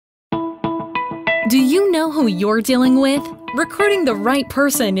Do you know who you're dealing with? Recruiting the right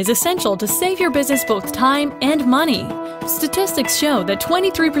person is essential to save your business both time and money. Statistics show that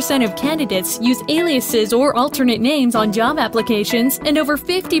 23% of candidates use aliases or alternate names on job applications, and over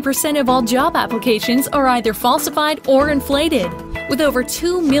 50% of all job applications are either falsified or inflated. With over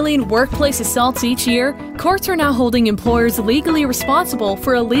 2 million workplace assaults each year, courts are now holding employers legally responsible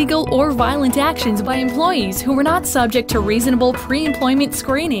for illegal or violent actions by employees who were not subject to reasonable pre-employment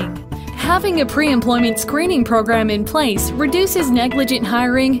screening. Having a pre-employment screening program in place reduces negligent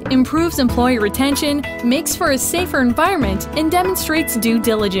hiring, improves employee retention, makes for a safer environment, and demonstrates due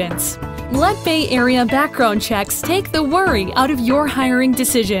diligence. Let Bay Area background checks take the worry out of your hiring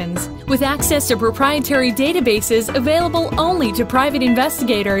decisions. With access to proprietary databases available only to private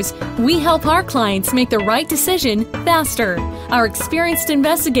investigators, we help our clients make the right decision faster. Our experienced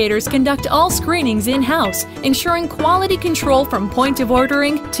investigators conduct all screenings in-house, ensuring quality control from point of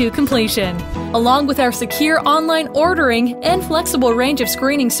ordering to completion. Along with our secure online ordering and flexible range of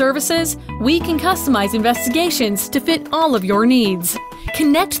screening services, we can customize investigations to fit all of your needs.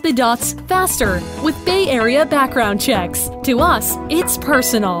 Connect the dots faster with Bay Area background checks. To us, it's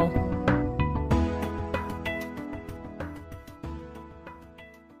personal.